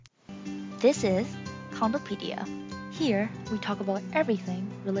This is Condopedia. Here, we talk about everything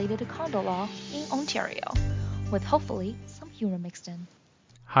related to condo law in Ontario, with hopefully some humor mixed in.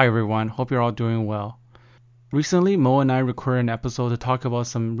 Hi everyone, hope you're all doing well. Recently, Mo and I recorded an episode to talk about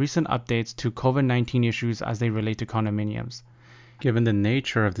some recent updates to COVID-19 issues as they relate to condominiums. Given the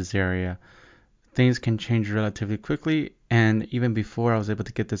nature of this area, things can change relatively quickly, and even before I was able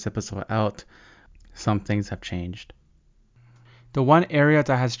to get this episode out, some things have changed. The one area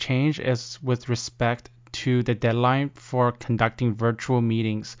that has changed is with respect to the deadline for conducting virtual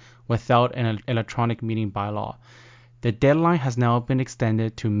meetings without an electronic meeting bylaw. The deadline has now been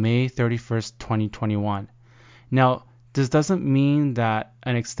extended to May 31st, 2021. Now, this doesn't mean that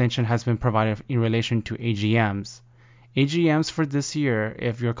an extension has been provided in relation to AGMs. AGMs for this year,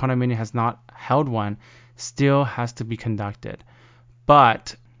 if your condominium has not held one, still has to be conducted.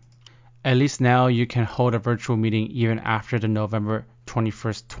 But at least now you can hold a virtual meeting even after the November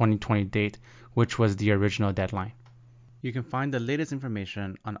 21st, 2020 date, which was the original deadline. You can find the latest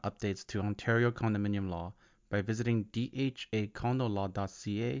information on updates to Ontario condominium law by visiting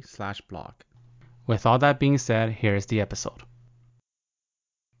dhacondolaw.ca/blog. With all that being said, here is the episode.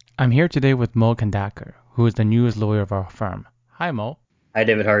 I'm here today with Mo Kandakar, who is the newest lawyer of our firm. Hi, Mo. Hi,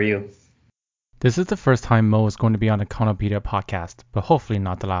 David. How are you? This is the first time Mo is going to be on the Condopedia podcast, but hopefully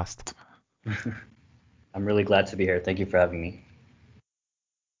not the last. I'm really glad to be here. Thank you for having me.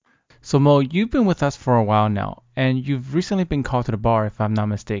 So Mo, you've been with us for a while now, and you've recently been called to the bar, if I'm not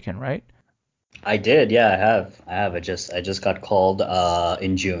mistaken, right? I did, yeah, I have. I just got called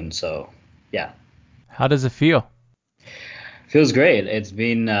in June, so yeah. How does it feel? Feels great. It's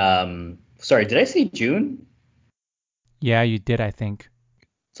been sorry, did I say June? Yeah, you did, I think.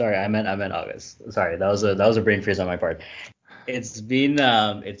 Sorry, I meant August. Sorry, that was a brain freeze on my part. It's been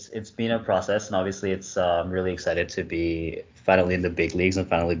a process, and obviously I'm really excited to be finally in the big leagues and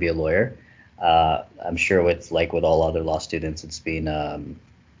finally be a lawyer. I'm sure with all other law students, it's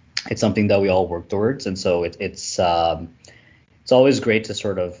something that we all work towards, and so it's always great to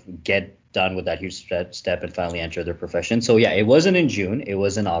sort of get done with that huge step and finally enter the profession. So yeah, it wasn't in June, it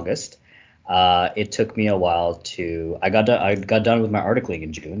was in August. It took me a while I got done with my articling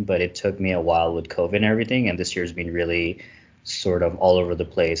in June, but it took me a while with COVID and everything, and this year's been really sort of all over the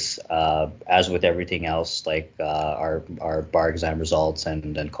place, as with everything else, like our bar exam results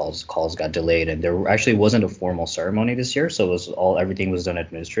and then calls got delayed, and there actually wasn't a formal ceremony this year, so everything was done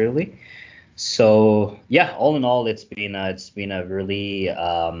administratively. So yeah, all in all, it's been a really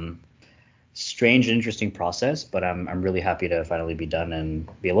strange, interesting process, but I'm really happy to finally be done and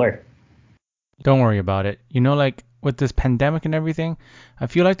be a lawyer. Don't worry about it. Like with this pandemic and everything, I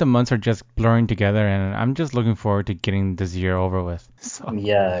feel like the months are just blurring together, and I'm just looking forward to getting this year over with. So,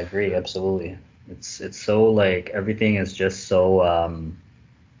 Yeah, I agree, absolutely. It's so like everything is just so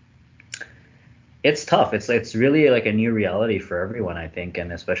it's tough. It's really like a new reality for everyone, I think,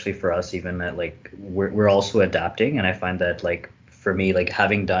 and especially for us, even that like we're also adapting. And I find that like for me, like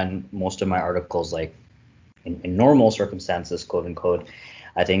having done most of my articles like in normal circumstances, quote unquote,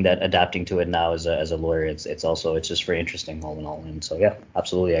 I think that adapting to it now as a lawyer, it's just very interesting all in all. And so yeah,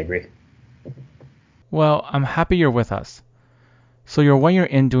 absolutely, I agree. well, I'm happy you're with us. So you're 1 year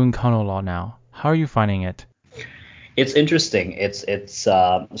in doing condo law now. How are you finding it? It's interesting. It's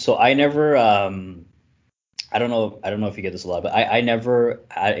so I don't know if you get this a lot, but I never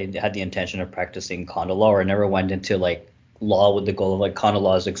had the intention of practicing condo law, or I never went into like law with the goal of like condo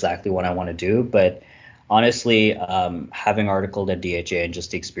law is exactly what I want to do. But honestly, having articled at DHA and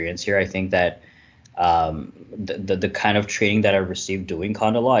just the experience here, I think that the kind of training that I received doing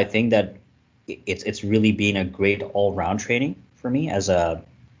condo law, I think that it's really been a great all round training for me as a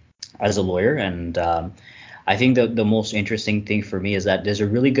lawyer. And I think the most interesting thing for me is that there's a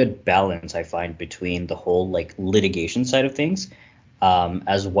really good balance I find between the whole like litigation side of things,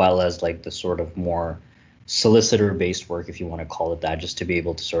 as well as like the sort of more solicitor based work, if you want to call it that, just to be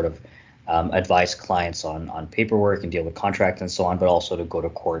able to sort of advise clients on paperwork and deal with contracts and so on, but also to go to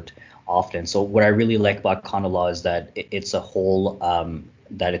court often. So what I really like about condo law is that it's a whole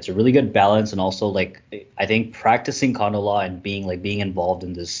that it's a really good balance, and also like I think practicing condo law and being involved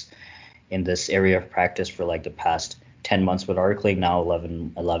in this area of practice for like the past 10 months with articling, now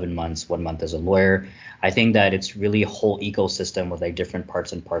 11 months, 1 month as a lawyer. I think that it's really a whole ecosystem with like different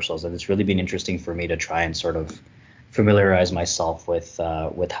parts and parcels. And it's really been interesting for me to try and sort of familiarize myself with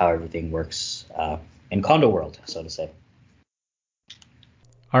how everything works in condo world, so to say.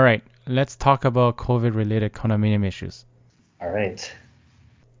 All right, let's talk about COVID-related condominium issues. All right.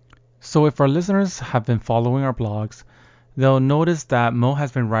 So if our listeners have been following our blogs, they'll notice that Mo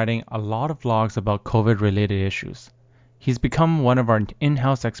has been writing a lot of blogs about COVID-related issues. He's become one of our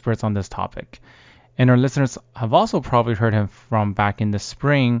in-house experts on this topic. And our listeners have also probably heard him from back in the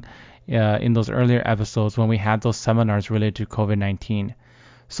spring in those earlier episodes when we had those seminars related to COVID-19.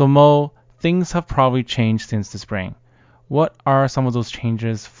 So Mo, things have probably changed since the spring. What are some of those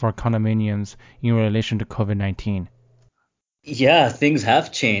changes for condominiums in relation to COVID-19? Yeah, things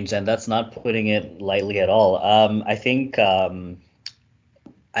have changed, and that's not putting it lightly at all. I think for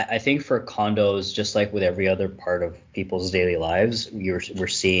condos, just like with every other part of people's daily lives, we're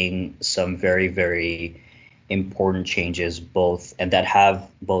seeing some very, very important changes, both and that have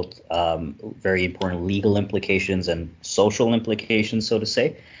both very important legal implications and social implications, so to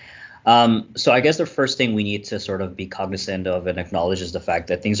say. So I guess the first thing we need to sort of be cognizant of and acknowledge is the fact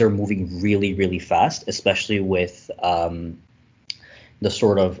that things are moving really, really fast, especially with the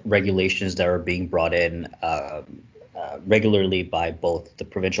sort of regulations that are being brought in regularly by both the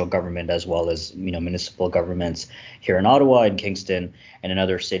provincial government as well as municipal governments here in Ottawa and Kingston and in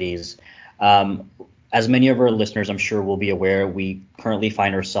other cities. As many of our listeners, I'm sure, will be aware, we currently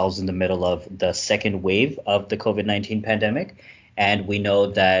find ourselves in the middle of the second wave of the COVID-19 pandemic. And we know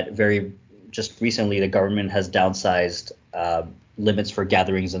that just recently, the government has downsized limits for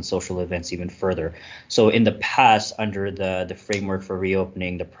gatherings and social events even further. So in the past, under the framework for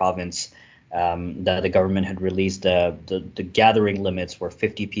reopening the province, the government had released the gathering limits were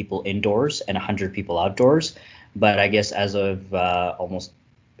 50 people indoors and 100 people outdoors. But I guess as of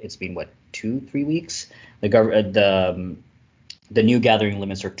it's been 2-3 weeks, the new gathering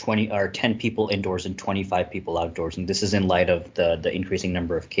limits are 10 people indoors and 25 people outdoors, and this is in light of the increasing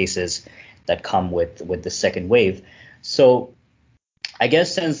number of cases that come with the second wave. So I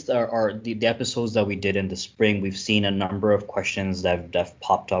guess since the episodes that we did in the spring, we've seen a number of questions that have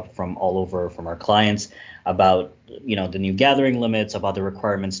popped up from all over from our clients about the new gathering limits, about the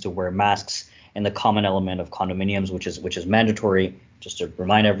requirements to wear masks, and the common element of condominiums, which is mandatory. Just to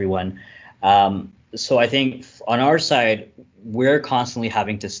remind everyone. So I think on our side, we're constantly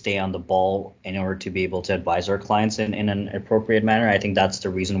having to stay on the ball in order to be able to advise our clients in an appropriate manner. I think that's the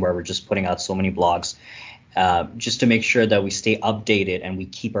reason why we're just putting out so many blogs, just to make sure that we stay updated and we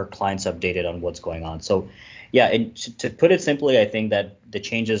keep our clients updated on what's going on. So yeah, and to put it simply, I think that the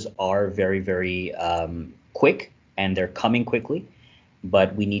changes are very, very quick and they're coming quickly,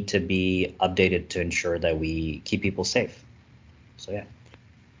 but we need to be updated to ensure that we keep people safe. So yeah.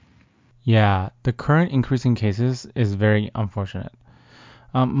 Yeah, the current increase in cases is very unfortunate.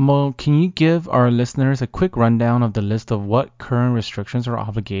 Mo, can you give our listeners a quick rundown of the list of what current restrictions or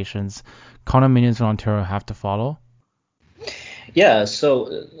obligations condominiums in Ontario have to follow? Yeah,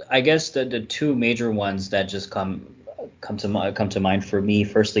 so I guess the two major ones that just come to mind for me,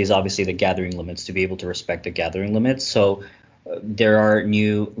 firstly, is obviously the gathering limits, to be able to respect the gathering limits. So there are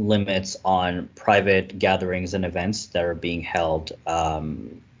new limits on private gatherings and events that are being held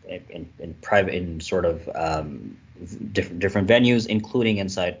in private, in sort of different venues, including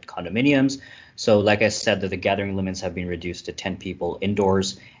inside condominiums. So like I said, that the gathering limits have been reduced to 10 people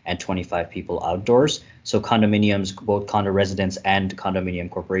indoors and 25 people outdoors. So condominiums, both condo residents and condominium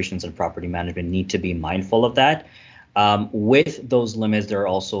corporations and property management, need to be mindful of that. With those limits, there are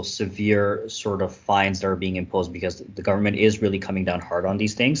also severe sort of fines that are being imposed because the government is really coming down hard on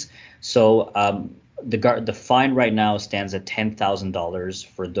these things. So the fine right now stands at $10,000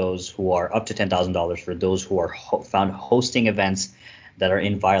 for those who are up to $10,000 for those who are found hosting events that are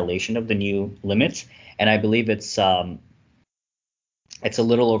in violation of the new limits, and I believe it's a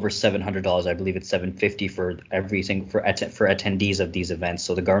little over $700. I believe it's $750 for everything for attendees of these events.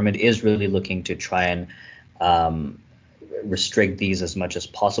 So the government is really looking to try and restrict these as much as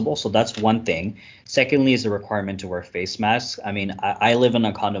possible. So that's one thing. Secondly is the requirement to wear face masks. I mean, I live in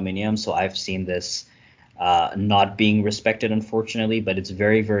a condominium, so I've seen this not being respected, unfortunately, but it's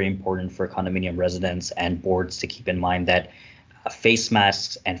very, very important for condominium residents and boards to keep in mind that face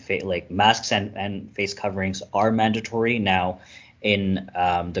masks and masks and face coverings are mandatory now in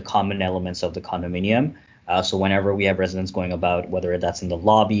the common elements of the condominium. So whenever we have residents going about, whether that's in the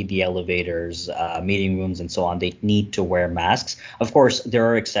lobby, the elevators, meeting rooms, and so on, they need to wear masks. Of course, there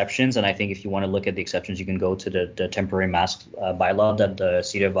are exceptions, and I think if you want to look at the exceptions, you can go to the temporary mask bylaw that the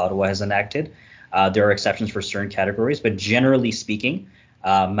City of Ottawa has enacted. There are exceptions for certain categories, but generally speaking,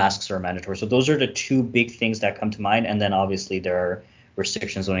 masks are mandatory. So those are the two big things that come to mind. And then obviously there are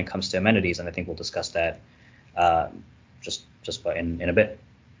restrictions when it comes to amenities, and I think we'll discuss that just in a bit.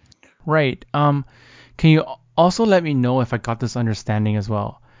 Right. Can you also let me know if I got this understanding as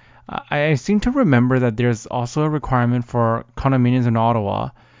well? I seem to remember that there's also a requirement for condominiums in Ottawa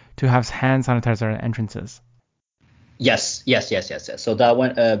to have hand sanitizer at entrances. Yes. So that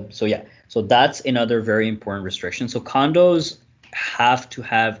one. So yeah. So that's another very important restriction. So condos have to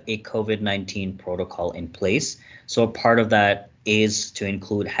have a COVID-19 protocol in place. So a part of that is to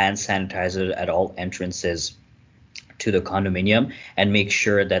include hand sanitizer at all entrances to the condominium and make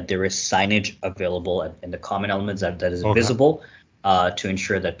sure that there is signage available in the common elements that is Okay. visible to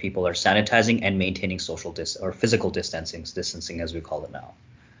ensure that people are sanitizing and maintaining social or physical distancing as we call it now.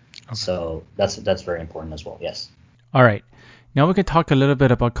 Okay. So that's very important as well. Yes. All right. Now we can talk a little bit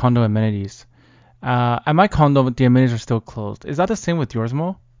about condo amenities. At my condo, the amenities are still closed. Is that the same with yours,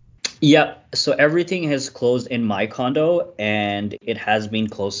 Mo? Yeah, so everything has closed in my condo, and it has been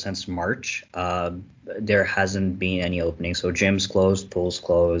closed since March. There hasn't been any opening, so gyms closed, pools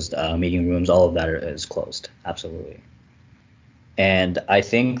closed, meeting rooms, all of that is closed. Absolutely. And I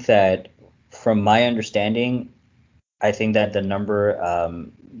think that, from my understanding, I think that the number,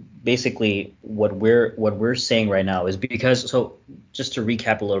 basically, what we're saying right now is because, so just to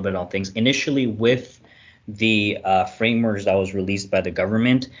recap a little bit on things, initially with the frameworks that was released by the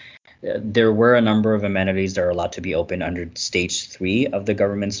government, there were a number of amenities that are allowed to be open under stage 3 of the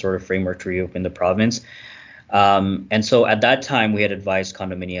government's sort of framework to reopen the province. And so at that time, we had advised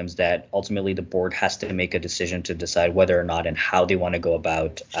condominiums that ultimately the board has to make a decision to decide whether or not and how they want to go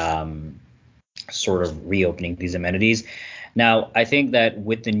about sort of reopening these amenities. Now, I think that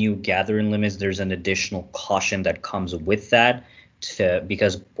with the new gathering limits, there's an additional caution that comes with that,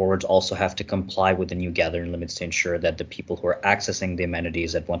 because boards also have to comply with the new gathering limits to ensure that the people who are accessing the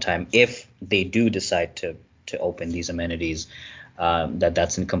amenities at one time, if they do decide to open these amenities,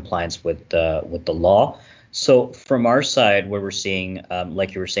 that's in compliance with the law. So from our side, what we're seeing,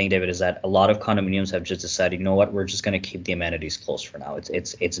 like you were saying, David, is that a lot of condominiums have just decided, you know what, we're just going to keep the amenities closed for now.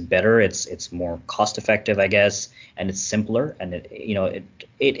 It's better, it's more cost effective, I guess, and it's simpler, and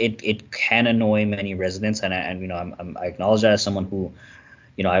it can annoy many residents, and I acknowledge that as someone who,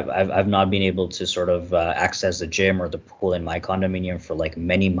 I've not been able to sort of access the gym or the pool in my condominium for like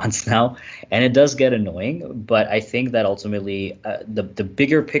many months now, and it does get annoying. But I think that ultimately the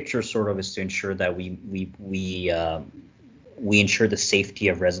bigger picture sort of is to ensure that we ensure the safety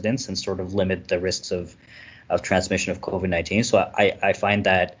of residents and sort of limit the risks of transmission of COVID-19. So I find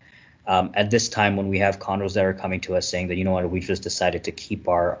that at this time, when we have condos that are coming to us saying that, you know what, we just decided to keep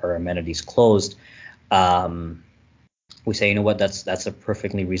our amenities closed, we say, you know what, that's a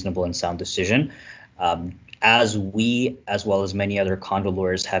perfectly reasonable and sound decision. As we, as well as many other condo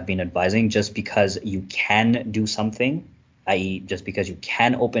lawyers, have been advising, just because you can do something, i.e. just because you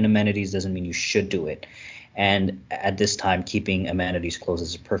can open amenities, doesn't mean you should do it. And at this time, keeping amenities closed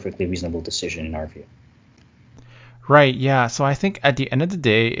is a perfectly reasonable decision in our view. Right, yeah. So I think at the end of the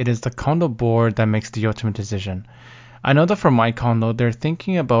day, it is the condo board that makes the ultimate decision. I know that for my condo, they're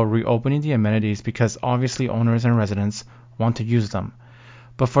thinking about reopening the amenities because obviously owners and residents want to use them.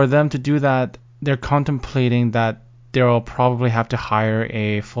 But for them to do that, they're contemplating that they'll probably have to hire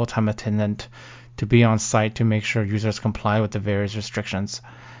a full-time attendant to be on site to make sure users comply with the various restrictions.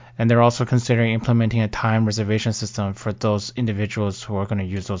 And they're also considering implementing a time reservation system for those individuals who are going to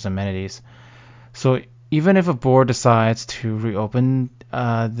use those amenities. So even if a board decides to reopen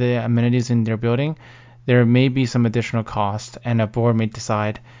the amenities in their building, there may be some additional cost, and a board may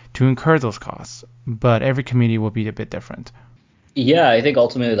decide to incur those costs. But every community will be a bit different. Yeah, I think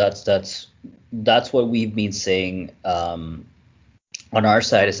ultimately that's what we've been saying on our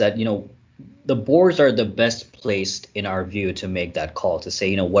side, is that, the boards are the best placed in our view to make that call, to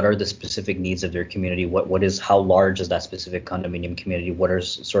say, what are the specific needs of their community, how large is that specific condominium community,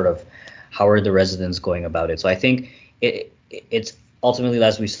 how are the residents going about it. So I think it's ultimately,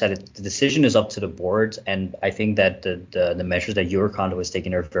 as we said, the decision is up to the boards, and I think that the measures that your condo is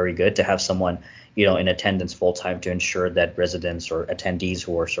taking are very good, to have someone in attendance full time to ensure that residents or attendees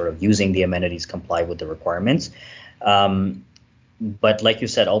who are sort of using the amenities comply with the requirements. But like you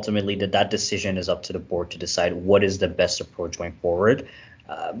said, ultimately that decision is up to the board to decide what is the best approach going forward.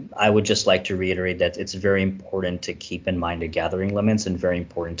 I would just like to reiterate that it's very important to keep in mind the gathering limits, and very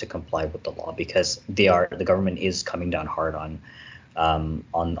important to comply with the law, because the government is coming down hard on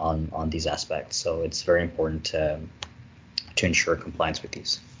these aspects. So it's very important to ensure compliance with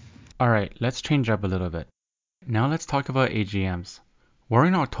these. All right, let's change up a little bit. Now let's talk about AGMs. We're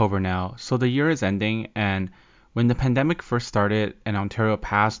in October now, so the year is ending, and when the pandemic first started and Ontario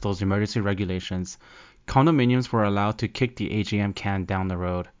passed those emergency regulations, condominiums were allowed to kick the AGM can down the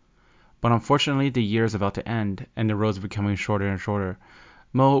road. But unfortunately, the year is about to end, and the roads are becoming shorter and shorter.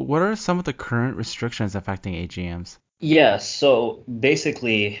 Mo, what are some of the current restrictions affecting AGMs? Yeah, so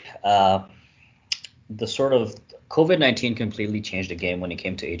basically, the sort of COVID-19 completely changed the game when it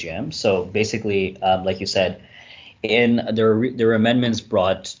came to AGM. So basically, like you said, There were amendments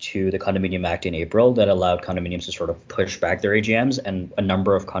brought to the Condominium Act in April that allowed condominiums to sort of push back their AGMs, and a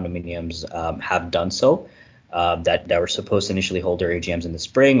number of condominiums have done so. That were supposed to initially hold their AGMs in the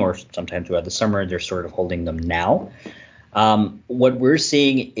spring or sometime throughout the summer. They're sort of holding them now. What we're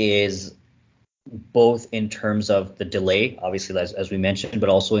seeing is both in terms of the delay, obviously, as we mentioned, but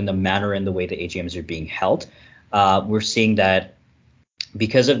also in the manner and the way the AGMs are being held. We're seeing that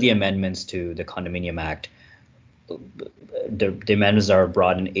because of the amendments to the Condominium Act, the amendments that are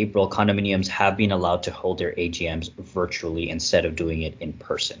brought in April, condominiums have been allowed to hold their AGMs virtually instead of doing it in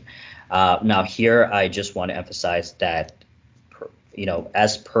person. Now, here I just want to emphasize that,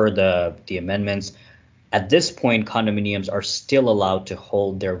 as per the amendments, at this point, condominiums are still allowed to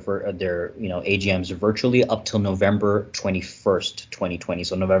hold their AGMs virtually up till November 21st, 2020.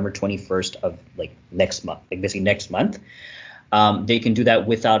 So November 21st of next month, basically next month. They can do that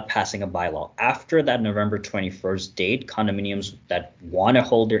without passing a bylaw. After that November 21st date, condominiums that want to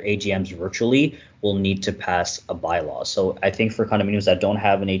hold their AGMs virtually will need to pass a bylaw. So I think for condominiums that don't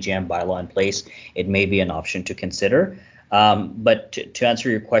have an AGM bylaw in place, it may be an option to consider. But to answer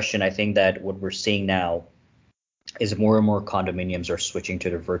your question, I think that what we're seeing now is more and more condominiums are switching to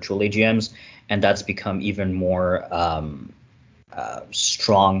the virtual AGMs, and that's become even more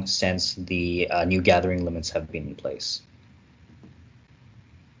strong since the new gathering limits have been in place.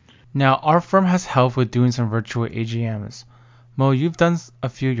 Now, our firm has help with doing some virtual AGMs. Mo, you've done a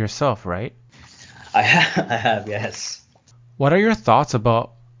few yourself, right? I have, yes. What are your thoughts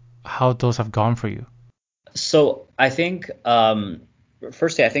about how those have gone for you? So I think,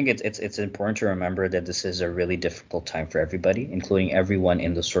 firstly, I think it's important to remember that this is a really difficult time for everybody, including everyone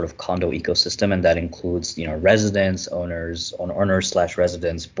in the sort of condo ecosystem, and that includes, residents,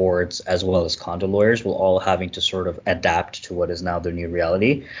 owners/residents, boards, as well as condo lawyers, will all having to sort of adapt to what is now the new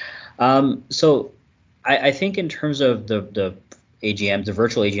reality. So I think in terms of the AGMs, the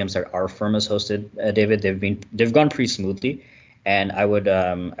virtual AGMs that our firm has hosted, David, they've gone pretty smoothly, and I would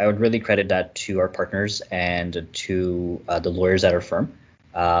really credit that to our partners and to the lawyers at our firm,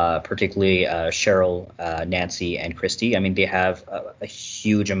 particularly Cheryl, Nancy, and Christy. I mean, they have a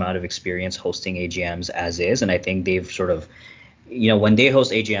huge amount of experience hosting AGMs as is, and I think they've sort of, when they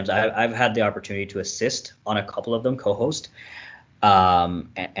host AGMs, I've had the opportunity to assist on a couple of them, co-host.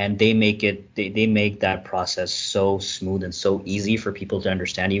 And they make that process so smooth and so easy for people to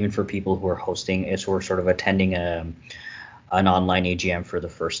understand, even for people who are hosting it, who are sort of attending an online AGM for the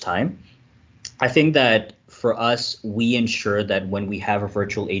first time. I think that for us, we ensure that when we have a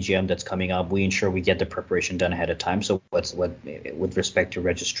virtual AGM that's coming up, we ensure we get the preparation done ahead of time. So what with respect to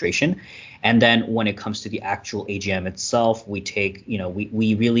registration, and then when it comes to the actual AGM itself, we take,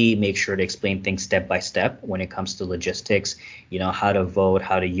 we really make sure to explain things step by step when it comes to logistics, how to vote,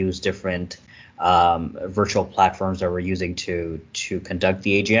 how to use different virtual platforms that we're using to conduct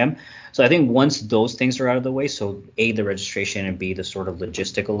the AGM. So I think once those things are out of the way, so A, the registration, and B, the sort of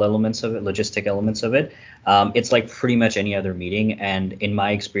logistic elements of it, it's like pretty much any other meeting. And in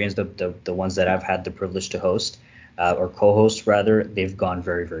my experience, the ones that I've had the privilege to host, or co-host rather, they've gone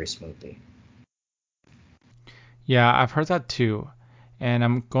very, very smoothly. Yeah, I've heard that too. And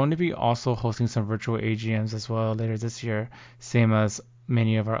I'm going to be also hosting some virtual AGMs as well later this year, same as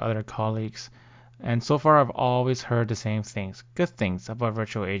many of our other colleagues. And so far, I've always heard the same things, good things about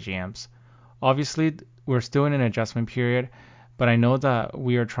virtual AGMs. Obviously, we're still in an adjustment period, but I know that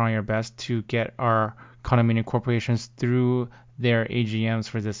we are trying our best to get our condominium corporations through their AGMs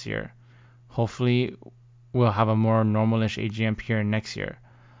for this year. Hopefully, we'll have a more normalish AGM period next year.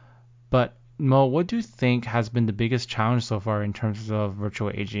 But Mo, what do you think has been the biggest challenge so far in terms of virtual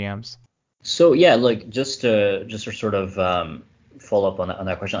AGMs? So yeah, look, just to sort of follow up on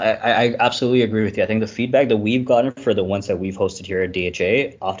that question, I absolutely agree with you. I think the feedback that we've gotten for the ones that we've hosted here at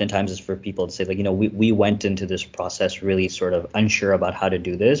DHA oftentimes is for people to say, we went into this process really sort of unsure about how to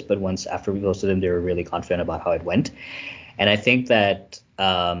do this, but after we hosted them, they were really confident about how it went. And I think that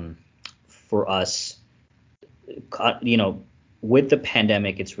for us, with the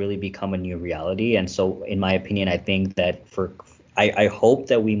pandemic, it's really become a new reality. And so in my opinion, I think that I hope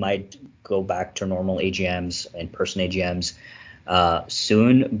that we might go back to normal AGMs, in-person AGMs,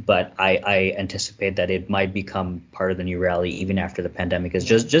 soon, but I anticipate that it might become part of the new reality even after the pandemic, is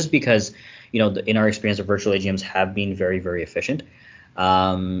just because in our experience, the virtual AGMs have been very, very efficient.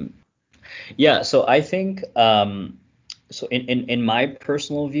 So I think so in my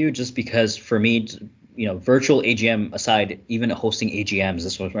personal view, just because for me, virtual AGM aside, even hosting AGMs,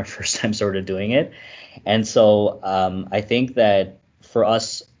 this was my first time sort of doing it, and so I think that for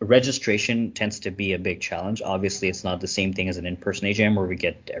us, registration tends to be a big challenge. Obviously, it's not the same thing as an in-person AGM where we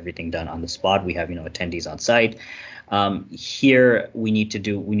get everything done on the spot. We have, attendees on site. Here, we need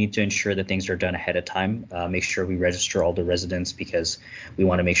to ensure that things are done ahead of time. Make sure we register all the residents because we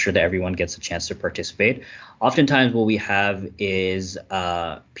want to make sure that everyone gets a chance to participate. Oftentimes, what we have is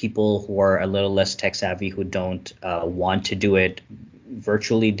people who are a little less tech savvy who don't want to do it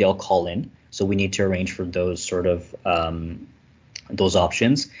virtually. They'll call in. So we need to arrange for those sort of those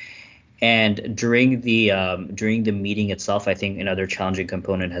options. And during the meeting itself, I think another challenging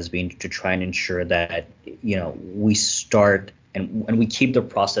component has been to try and ensure that we start and we keep the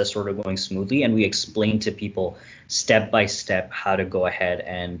process sort of going smoothly, and we explain to people step by step how to go ahead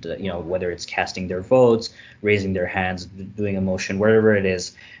and whether it's casting their votes, raising their hands, doing a motion, whatever it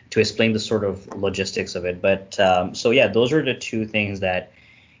is, to explain the sort of logistics of it. But so yeah, those are the two things that,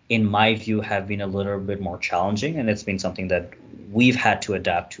 in my view, have been a little bit more challenging, and it's been something that we've had to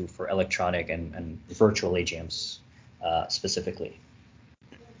adapt to for electronic and virtual AGMs specifically.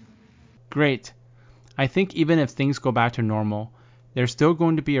 Great. I think even if things go back to normal, there's still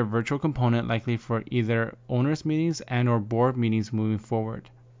going to be a virtual component likely for either owners meetings and or board meetings moving forward.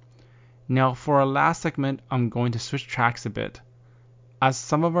 Now, for our last segment, I'm going to switch tracks a bit. As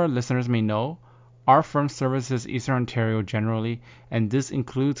some of our listeners may know, our firm services Eastern Ontario generally, and this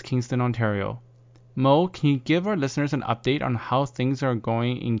includes Kingston, Ontario. Mo, can you give our listeners an update on how things are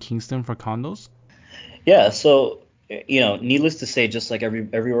going in Kingston for condos? Yeah, so needless to say, just like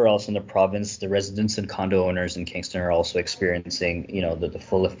everywhere else in the province, the residents and condo owners in Kingston are also experiencing the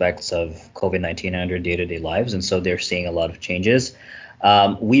full effects of COVID-19 on their day-to-day lives, and so they're seeing a lot of changes.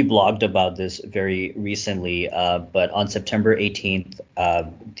 We blogged about this very recently, but on September 18th,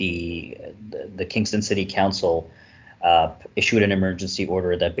 the Kingston City Council issued an emergency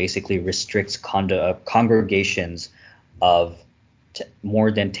order that basically restricts congregations of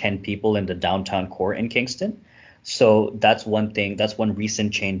more than 10 people in the downtown core in Kingston. So that's one thing. That's one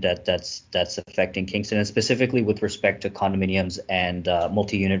recent change that's affecting Kingston, and specifically with respect to condominiums and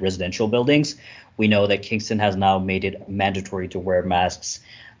multi-unit residential buildings. We know that Kingston has now made it mandatory to wear masks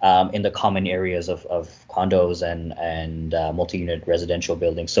in the common areas of condos and multi-unit residential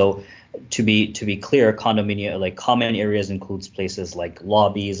buildings. So to be clear, common areas includes places like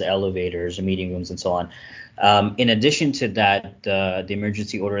lobbies, elevators, meeting rooms, and so on. In addition to that, the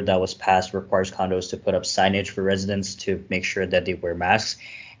emergency order that was passed requires condos to put up signage for residents to make sure that they wear masks,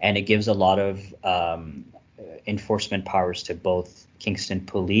 and it gives a lot of enforcement powers to both Kingston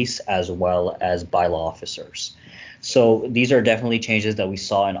Police as well as bylaw officers. So these are definitely changes that we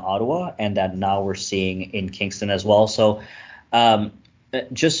saw in Ottawa and that now we're seeing in Kingston as well. So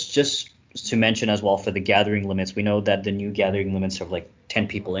just to mention as well, for the gathering limits, we know that the new gathering limits are like 10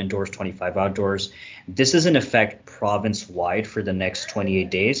 people indoors, 25 outdoors. This is in effect province-wide for the next 28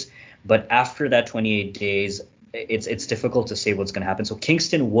 days. But after that 28 days, it's difficult to say what's going to happen. So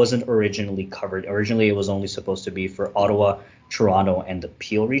Kingston wasn't originally covered. Originally, it was only supposed to be for Ottawa, Toronto, and the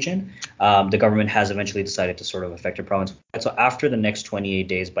Peel region. The government has eventually decided to sort of affect a province. So after the next 28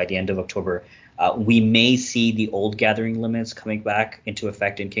 days, by the end of October, we may see the old gathering limits coming back into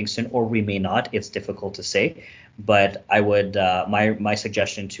effect in Kingston, or we may not. It's difficult to say. But I would my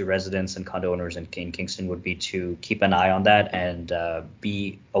suggestion to residents and condo owners in Kingston would be to keep an eye on that and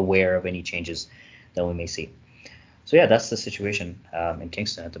be aware of any changes that we may see. So yeah, that's the situation in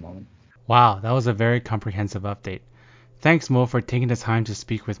Kingston at the moment. Wow, that was a very comprehensive update. Thanks, Mo, for taking the time to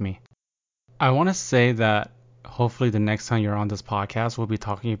speak with me. I want to say that hopefully the next time you're on this podcast, we'll be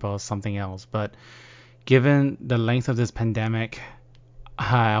talking about something else. But given the length of this pandemic,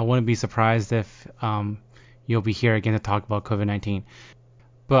 I wouldn't be surprised if you'll be here again to talk about COVID-19.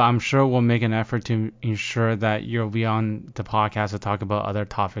 But I'm sure we'll make an effort to ensure that you'll be on the podcast to talk about other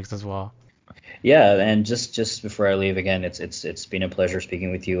topics as well. Yeah, and just before I leave again, it's been a pleasure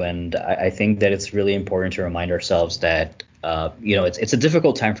speaking with you, and I think that it's really important to remind ourselves that it's a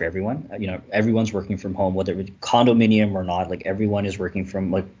difficult time for everyone. Everyone's working from home, whether it's condominium or not. Like everyone is working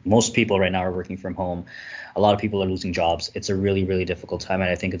from, like most people right now are working from home. A lot of people are losing jobs. It's a really, really difficult time, and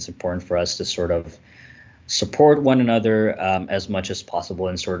I think it's important for us to sort of support one another as much as possible,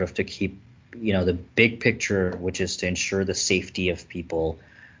 and sort of to keep the big picture, which is to ensure the safety of people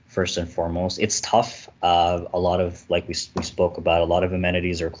first and foremost. It's tough. A lot of, like we spoke about, a lot of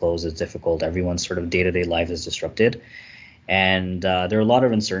amenities are closed. It's difficult. Everyone's sort of day-to-day life is disrupted. And there are a lot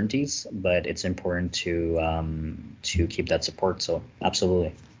of uncertainties, but it's important to keep that support. So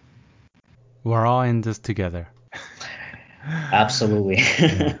absolutely. We're all in this together. Absolutely.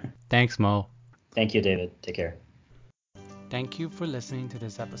 Thanks, Mo. Thank you, David. Take care. Thank you for listening to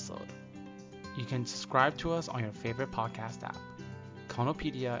this episode. You can subscribe to us on your favorite podcast app.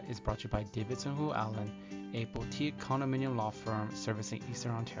 Condopedia is brought to you by Davidson Hu Allen, a boutique condominium law firm servicing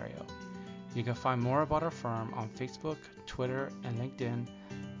Eastern Ontario. You can find more about our firm on Facebook, Twitter, and LinkedIn,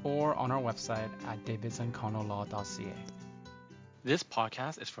 or on our website at davidsonconolaw.ca. This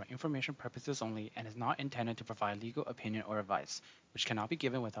podcast is for information purposes only and is not intended to provide legal opinion or advice, which cannot be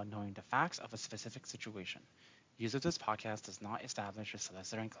given without knowing the facts of a specific situation. Use of this podcast does not establish a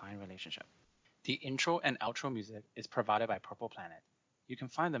solicitor and client relationship. The intro and outro music is provided by Purple Planet. You can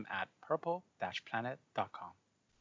find them at purple-planet.com.